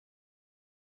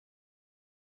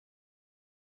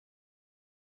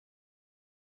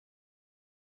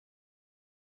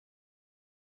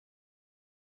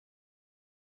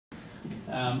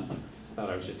Thought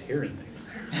I was just hearing things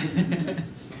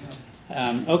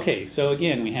there. Okay, so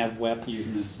again, we have WEP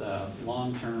using this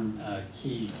long-term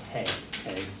key K.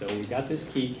 Okay, so we got this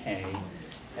key K,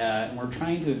 and we're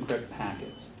trying to encrypt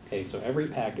packets. Okay, so every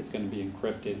packet's going to be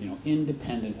encrypted,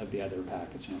 independent of the other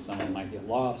packets. Someone might get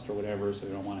lost or whatever, so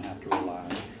we don't want to have to rely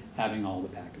on having all the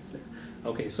packets there.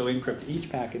 Okay, so we encrypt each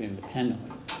packet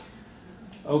independently.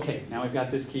 Okay, now we've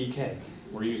got this key K.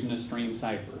 We're using a stream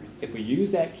cipher. If we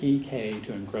use that key K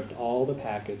to encrypt all the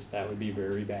packets, that would be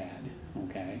very bad.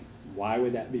 Okay, why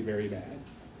would that be very bad?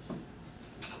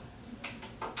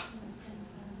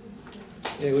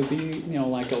 It would be,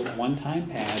 like a one-time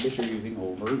pad that you're using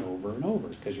over and over and over,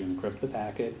 because you encrypt the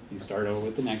packet, you start over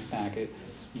with the next packet,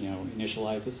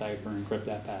 initialize the cipher, encrypt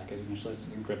that packet, initialize,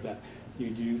 encrypt that.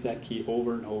 You'd use that key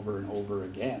over and over and over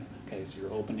again. Okay, so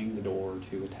you're opening the door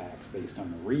to attacks based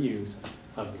on the reuse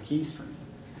of the key stream.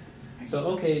 So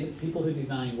okay, the people who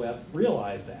designed WEP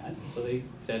realized that, so they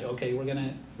said, okay, we're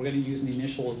gonna use an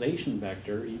initialization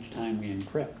vector each time we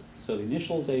encrypt. So the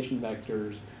initialization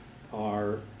vectors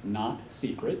are not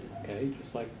secret, okay,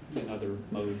 just like in other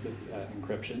modes of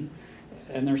encryption,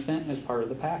 and they're sent as part of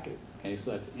the packet. Okay,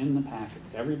 so that's in the packet.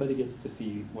 Everybody gets to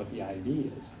see what the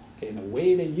ID is. Okay, and the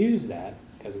way they use that,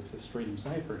 because it's a stream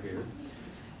cipher here,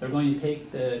 they're going to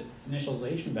take the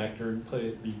initialization vector and put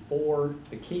it before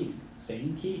the key.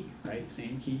 Same key, right?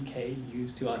 Same key K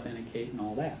used to authenticate and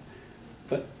all that.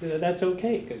 But that's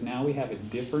okay, because now we have a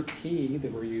different key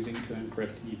that we're using to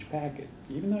encrypt each packet.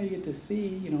 Even though you get to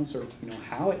see,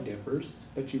 how it differs,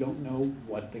 but you don't know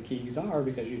what the keys are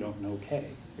because you don't know K.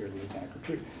 You're the attacker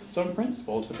tree. So in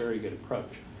principle, it's a very good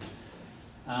approach.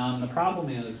 The problem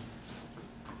is,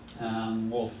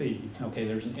 we'll see. Okay,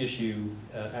 there's an issue,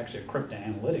 actually a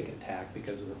cryptanalytic attack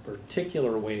because of the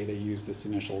particular way they use this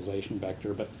initialization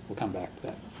vector, but we'll come back to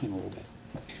that in a little bit.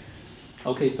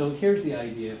 Okay, so here's the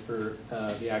idea for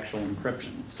the actual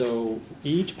encryption. So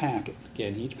each packet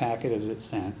as it's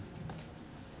sent,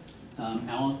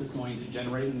 Alice is going to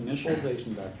generate an initialization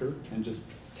vector and just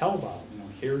tell Bob,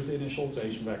 here's the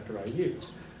initialization vector I used.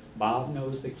 Bob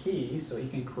knows the key, so he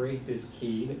can create this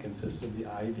key that consists of the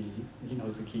IV. He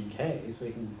knows the key K, so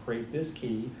he can create this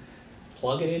key,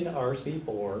 plug it into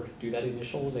RC4, do that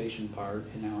initialization part,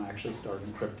 and now actually start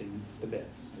encrypting the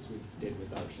bits, as we did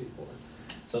with RC4.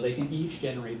 So they can each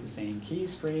generate the same key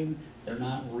stream. They're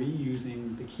not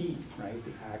reusing the key, right?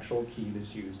 The actual key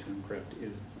that's used to encrypt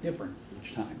is different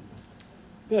each time.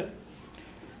 Good.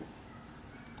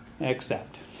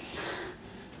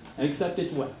 Except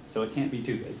it's WEP, so it can't be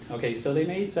too good. Okay, so they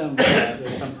made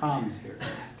there's some problems here.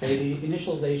 Okay, the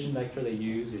initialization vector they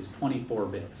use is 24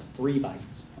 bits, 3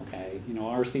 bytes, okay?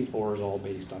 RC4 is all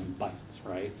based on bytes,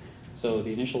 right? So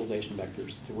the initialization vector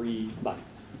is 3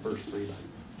 bytes, the first 3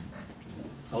 bytes.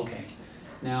 Okay,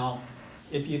 now,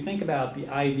 if you think about the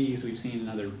IVs we've seen in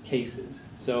other cases,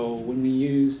 so when we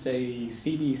use, say,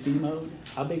 CBC mode,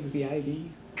 how big is the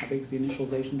IV? How big is the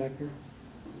initialization vector?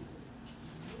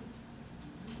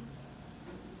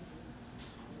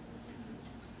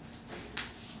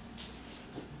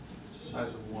 It's the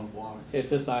size of one block. It's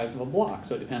the size of a block,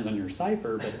 so it depends on your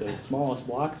cipher, but the smallest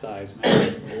block size,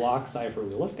 the block cipher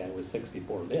we looked at was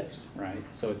 64 bits, right?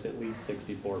 So it's at least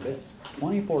 64 bits.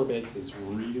 24 bits is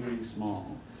really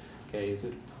small. Okay, is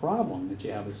it a problem that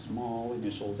you have a small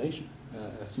initialization,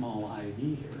 a small IV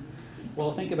here?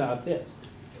 Well, think about this.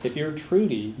 If you're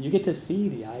Trudy, you get to see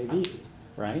the IV,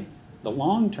 right? The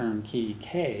long-term key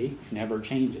K never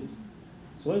changes.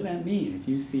 So what does that mean? If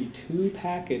you see 2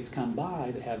 packets come by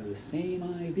that have the same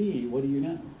IV, what do you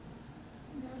know?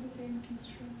 They're the same key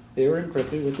stream. They were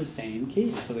encrypted with the same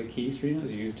key, so the key stream that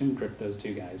was used to encrypt those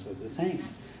 2 guys was the same.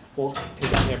 Well, is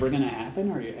that ever going to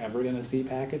happen? Are you ever going to see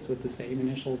packets with the same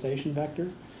initialization vector?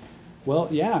 Well,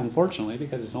 yeah, unfortunately,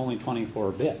 because it's only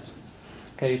 24 bits.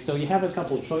 Okay, so you have a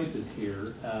couple of choices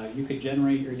here. You could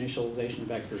generate your initialization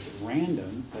vectors at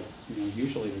random. That's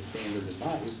usually the standard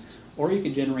advice. Or you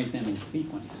could generate them in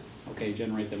sequence. Okay,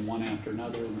 generate them one after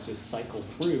another and just cycle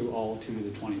through all 2 to the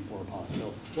 24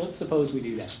 possibilities. Let's suppose we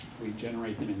do that. We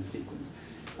generate them in sequence.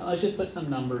 Now, let's just put some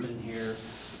numbers in here.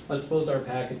 Let's suppose our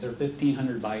packets are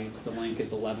 1,500 bytes. The length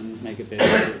is 11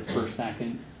 megabits per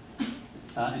second.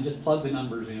 And just plug the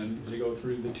numbers in as you go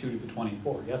through the 2 to the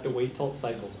 24. You have to wait till it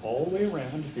cycles all the way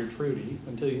around, if you're Trudy,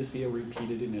 until you see a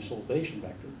repeated initialization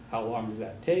vector. How long does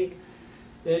that take?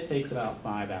 It takes about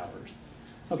 5 hours.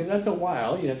 Okay, that's a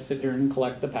while. You have to sit there and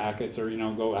collect the packets, or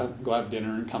go have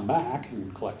dinner and come back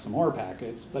and collect some more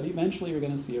packets. But eventually, you're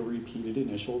going to see a repeated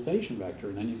initialization vector,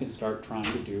 and then you can start trying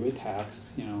to do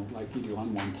attacks, like you do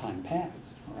on one-time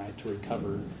pads, all right, to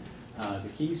recover the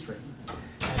key stream.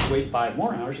 And wait 5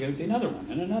 more hours, you're gonna see another one,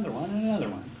 and another one, and another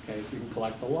one. Okay, so you can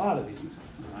collect a lot of these,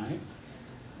 all right?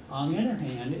 On the other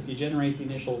hand, if you generate the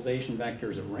initialization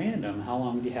vectors at random, how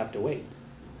long do you have to wait?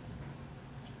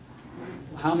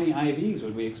 How many IVs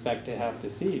would we expect to have to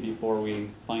see before we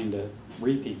find a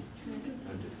repeat?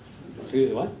 2 to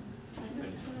the what?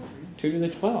 2 to the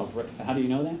 12. How do you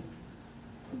know that?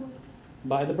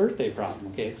 By the birthday problem.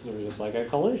 Okay, it's sort of just like a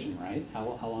collision, right?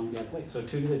 How long do you have to wait? So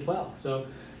 2 to the 12. So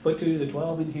put 2 to the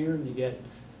 12 in here and you get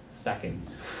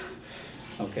seconds.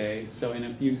 Okay, so in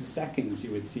a few seconds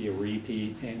you would see a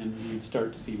repeat, and you'd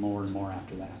start to see more and more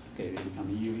after that. Okay, they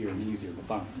become easier and easier to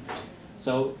find.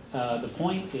 So the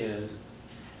point is,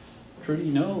 Trudy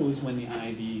knows when the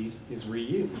IV is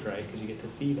reused, right? Because you get to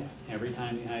see that. Every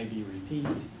time the IV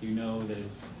repeats, you know that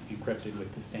it's encrypted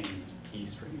with the same key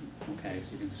stream. Okay,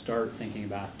 so you can start thinking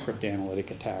about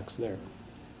cryptanalytic attacks there.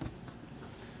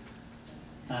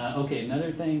 Okay,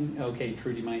 another thing, okay,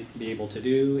 Trudy might be able to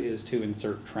do is to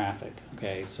insert traffic.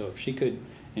 Okay, so if she could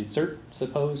insert,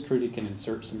 suppose Trudy can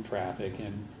insert some traffic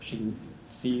and she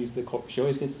sees she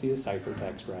always gets to see the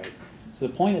ciphertext, right? So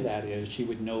the point of that is she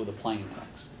would know the plain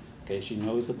text. Okay, she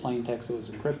knows the plain text that was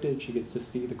encrypted, she gets to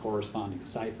see the corresponding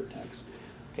ciphertext.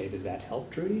 Okay, does that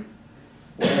help Trudy?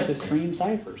 Well, it's a stream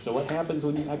cipher. So what happens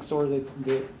when you XOR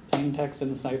the plain text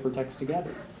and the ciphertext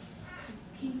together?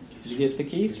 You get the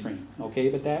key stream, okay?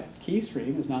 But that key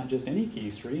stream is not just any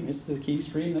key stream, it's the key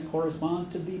stream that corresponds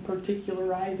to the particular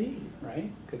IV,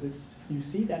 right? Because you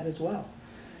see that as well.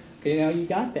 Okay, now you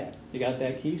got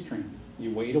that key stream.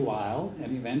 You wait a while,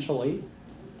 and eventually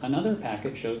another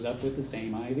packet shows up with the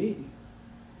same IV.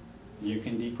 You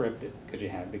can decrypt it because you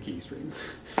have the key stream.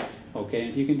 Okay, and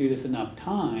if you can do this enough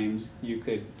times, you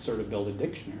could sort of build a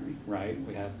dictionary, right?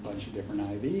 We have a bunch of different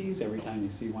IVs. Every time you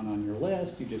see one on your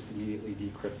list, you just immediately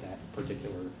decrypt that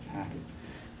particular packet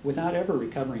without ever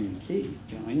recovering the key.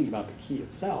 You know anything about the key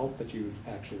itself, but you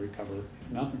actually recover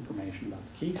enough information about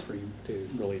the key stream to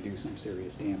really do some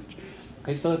serious damage.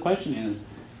 Okay, so the question is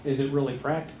it really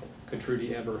practical? Could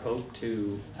Trudy ever hope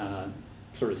to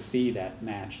sort of see that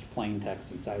matched plain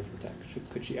text and ciphertext?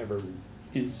 Could she ever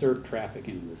insert traffic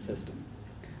into the system?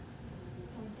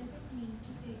 What does it mean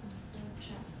to say insert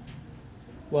traffic?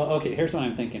 Well, okay, here's what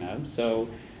I'm thinking of. So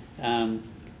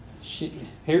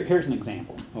here's an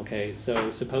example, okay? So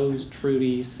suppose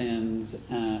Trudy sends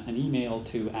an email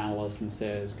to Alice and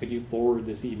says, could you forward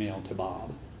this email to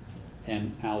Bob?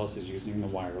 And Alice is using the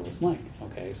wireless link,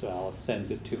 okay? So Alice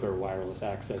sends it to her wireless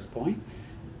access point.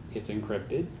 It's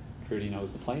encrypted. Trudy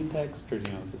knows the plain text, Trudy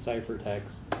knows the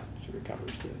ciphertext, she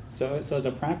recovers the... So as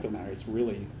a practical matter, it's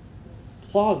really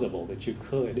plausible that you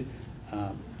could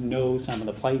know some of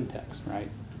the plain text, right?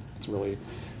 It's really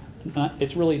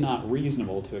not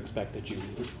reasonable to expect that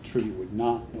Trudy would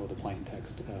not know the plain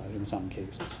text in some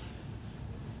cases.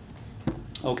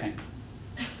 Okay.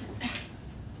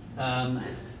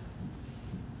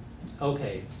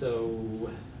 Okay, so...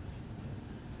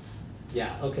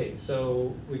 Yeah, okay,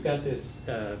 so we've got this...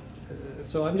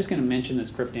 so I'm just going to mention this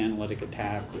cryptanalytic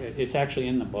attack. It's actually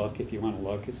in the book if you want to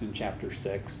look. It's in chapter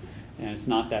 6, and it's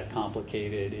not that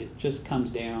complicated. It just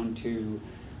comes down to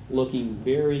looking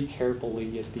very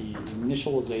carefully at the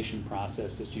initialization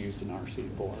process that's used in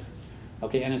RC4.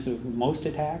 Okay, and as with most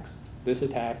attacks, this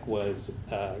attack was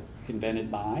invented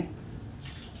by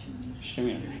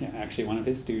Shamir. Yeah, actually one of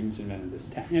his students invented this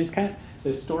attack. And it's kind of,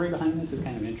 the story behind this is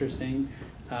kind of interesting.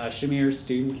 Shamir's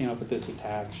student came up with this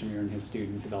attack. Shamir and his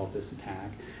student developed this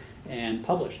attack and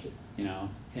published it, you know.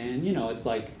 And, you know, it's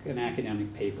like an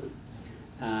academic paper.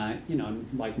 You know,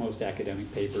 like most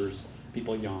academic papers,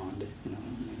 people yawned, you know,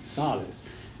 when they saw this.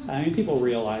 I mean, people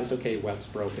realized, okay, web's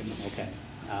broken, okay.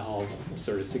 All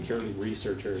sort of security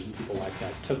researchers and people like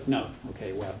that took note,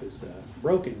 okay, web is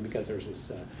broken because there's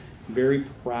this very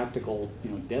practical,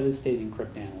 you know, devastating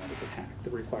cryptanalytic attack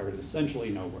that required essentially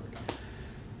no work.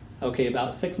 Okay,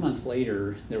 about 6 months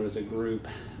later, there was a group,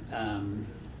 I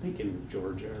think in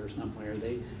Georgia or somewhere,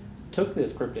 they took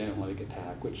this cryptanalytic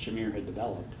attack, which Shamir had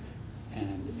developed,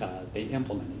 and they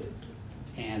implemented it.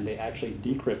 And they actually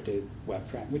decrypted web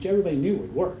traffic, which everybody knew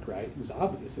would work, right? It was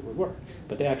obvious it would work,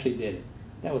 but they actually did it.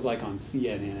 That was like on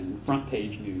CNN, front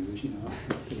page news, you know,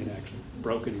 they had actually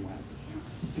broken web.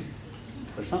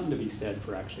 So there's something to be said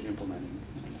for actually implementing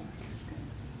an attack.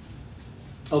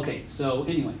 Okay, so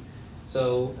anyway,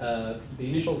 so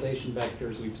the initialization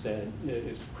vectors we've said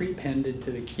is prepended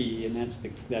to the key, and that's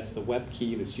the web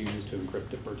key that's used to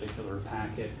encrypt a particular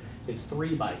packet. It's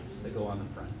 3 bytes that go on the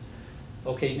front.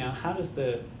 Okay, now how does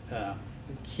the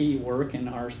key work in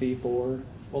RC4?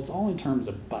 Well, it's all in terms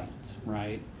of bytes,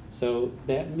 right? So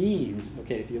that means,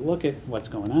 okay, if you look at what's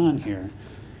going on here,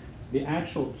 the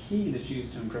actual key that's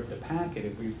used to encrypt a packet,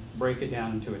 if we break it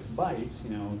down into its bytes, you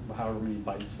know, however many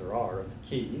bytes there are of the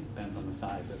key, depends on the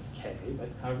size of K, but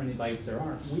however many bytes there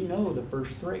are, we know the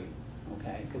first three,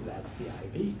 okay, because that's the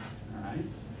IV, all right?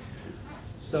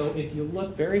 So if you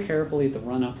look very carefully at the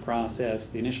run-up process,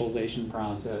 the initialization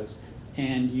process,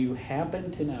 and you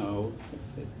happen to know,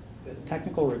 the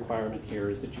technical requirement here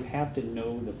is that you have to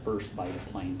know the first byte of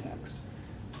plain text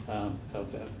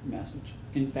of the message.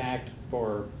 In fact,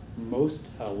 for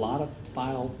a lot of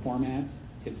file formats,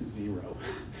 it's 0.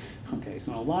 Okay,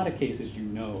 so in a lot of cases, you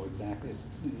know exactly,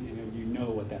 you know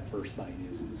what that first byte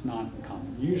is, and it's not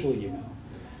uncommon. Usually you know.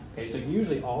 Okay, so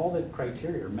usually all the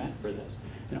criteria are met for this.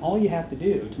 And all you have to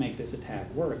do to make this attack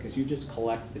work is you just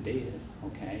collect the data,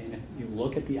 okay? And if you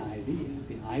look at the IV, if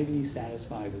the IV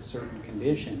satisfies a certain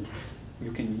condition,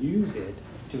 you can use it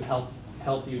to help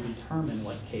you determine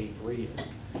what K3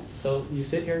 is. So you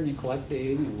sit here and you collect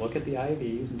data and you look at the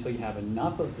IVs until you have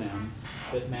enough of them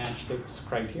that match those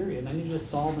criteria, and then you just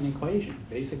solve an equation.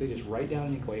 Basically just write down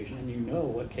an equation and you know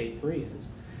what K3 is.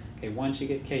 Okay, once you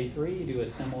get K3, you do a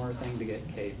similar thing to get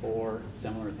K4,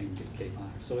 similar thing to get K5.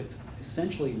 So it's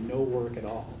essentially no work at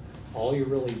all. All you're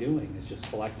really doing is just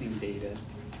collecting data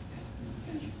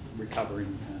and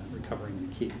recovering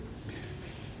the key.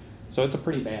 So it's a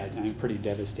pretty bad, pretty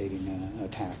devastating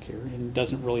attack here. And it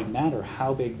doesn't really matter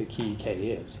how big the key K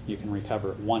is. You can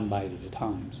recover it 1 byte at a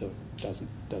time, so it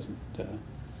doesn't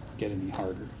get any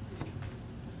harder.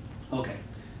 Okay.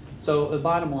 So the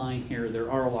bottom line here,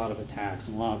 there are a lot of attacks,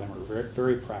 and a lot of them are very,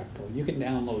 very practical. You can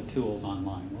download tools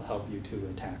online that will help you to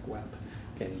attack web.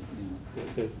 Okay,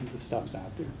 you know, the stuff's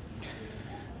out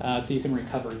there. So you can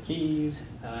recover keys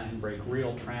and break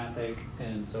real traffic.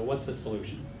 And so what's the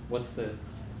solution? What's the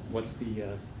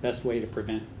best way to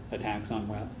prevent attacks on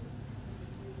web?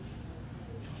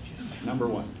 Number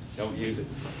 1, don't use it.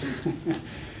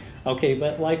 Okay,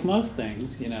 but like most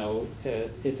things, you know,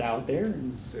 it's out there,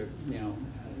 and so, you know,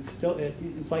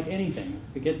 it's like anything.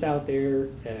 If it gets out there,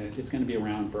 it's going to be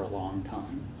around for a long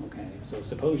time. Okay, so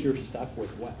suppose you're stuck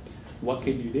with web. What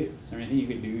could you do? Is there anything you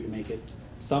could do to make it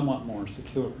somewhat more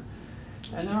secure?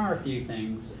 And there are a few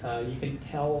things. You can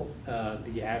tell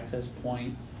the access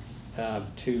point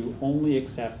to only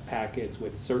accept packets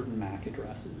with certain MAC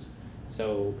addresses.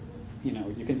 So, you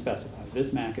know, you can specify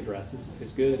this MAC address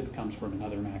is good. If it comes from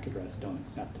another MAC address, don't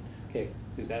accept it. Okay,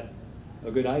 is that a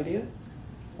good idea?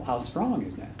 Well, how strong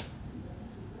is that?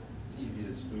 It's easy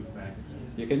to spoof MAC address.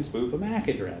 You can spoof a MAC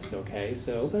address, okay?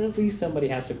 So, but at least somebody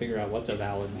has to figure out what's a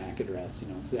valid MAC address,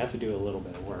 you know, so they have to do a little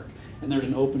bit of work. And there's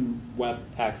an open web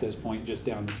access point just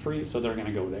down the street, so they're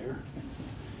gonna go there. And so,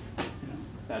 you know,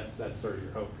 that's sort of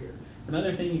your hope here.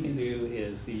 Another thing you can do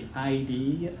is the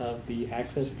ID of the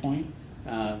access point.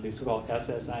 The so-called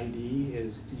SSID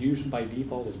is usually by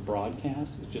default is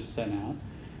broadcast, it's just sent out,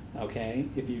 okay?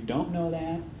 If you don't know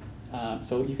that,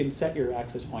 so you can set your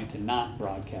access point to not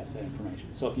broadcast that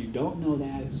information. So if you don't know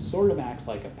that, it sort of acts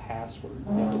like a password.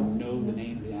 You have to know the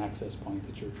name of the access point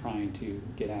that you're trying to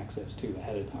get access to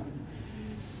ahead of time.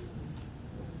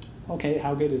 Okay,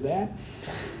 how good is that?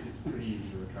 It's pretty easy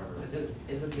to recover.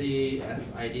 Isn't the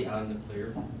SSID out in the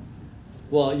clear?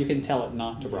 Well, you can tell it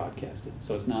not to broadcast it,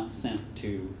 so it's not sent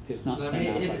to, it's not sent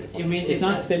out by default. It's is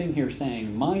not that sitting here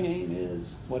saying, my name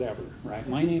is whatever, right?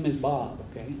 My name is Bob,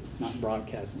 okay? It's not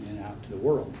broadcasting it out to the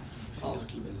world. CS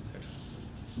Club is that.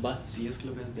 But, CS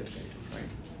Club is that kind of, right?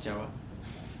 Java.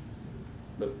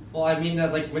 but Well, I mean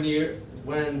that like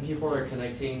when people are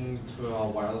connecting to a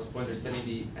wireless point, they're sending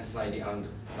the SSID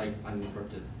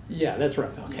unencrypted. yeah, that's right.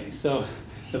 Okay, so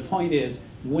the point is,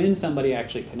 when somebody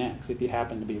actually connects, if you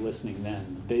happen to be listening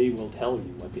then, they will tell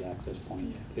you what the access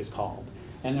point is called.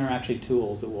 And there are actually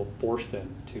tools that will force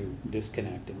them to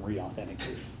disconnect and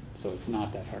re-authenticate. So it's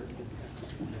not that hard to get the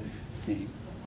access point name.